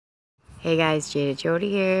Hey guys, Jaded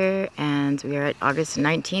Jody here, and we are at August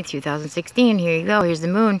 19th, 2016. Here you go, here's the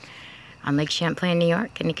moon on Lake Champlain, New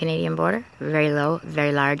York, in the Canadian border. Very low,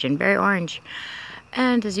 very large, and very orange.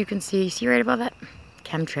 And as you can see right above it,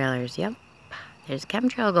 chemtrailers, yep. There's a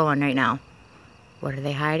chemtrail going right now. What are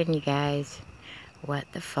they hiding, you guys? What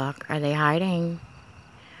the fuck are they hiding?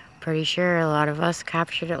 Pretty sure a lot of us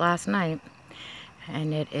captured it last night.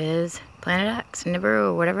 And it is Planet X,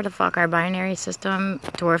 Nibiru, whatever the fuck our binary system,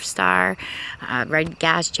 dwarf star, red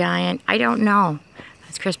gas giant. I don't know,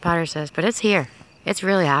 as Chris Potter says, but it's here. It's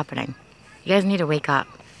really happening. You guys need to wake up.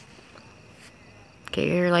 Get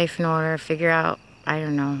your life in order, figure out, I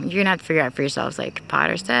don't know. You're gonna have to figure out for yourselves, like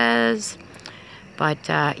Potter says. But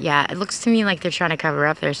yeah, it looks to me like they're trying to cover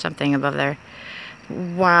up. There's something above their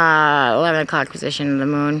 11 o'clock position of the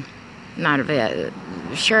moon. Not a bit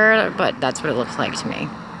sure, but that's what it looks like to me.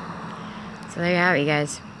 So there you have it, you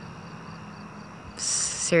guys.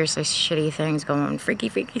 Seriously shitty things going on. Freaky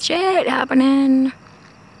shit happening.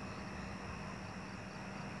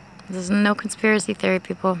 This is no conspiracy theory,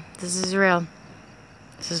 people. This is real.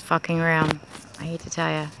 This is fucking real. I hate to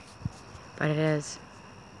tell you, but it is.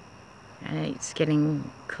 And it's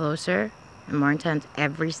getting closer and more intense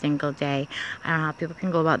every single day. I don't know how people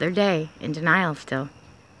can go about their day in denial still,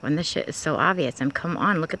 when this shit is so obvious. And come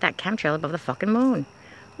on, look at that chemtrail above the fucking moon.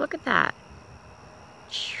 Look at that.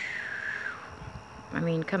 I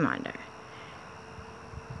mean, come on there.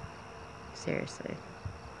 Seriously.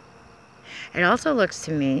 It also looks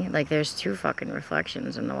to me like there's two fucking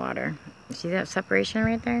reflections in the water. You see that separation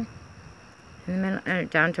right there? In the middle,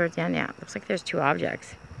 down towards the end, yeah. Looks like there's two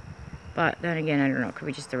objects. But then again, I don't know, it could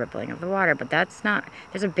be just the rippling of the water, but that's not,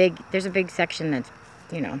 there's a big section that's,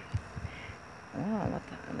 you know, oh, what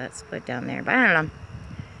the, that split down there, but I don't know.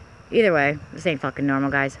 Either way, this ain't fucking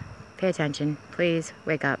normal, guys. Pay attention. Please,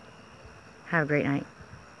 wake up. Have a great night.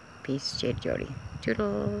 Peace, Jaded Jody.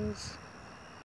 Toodles.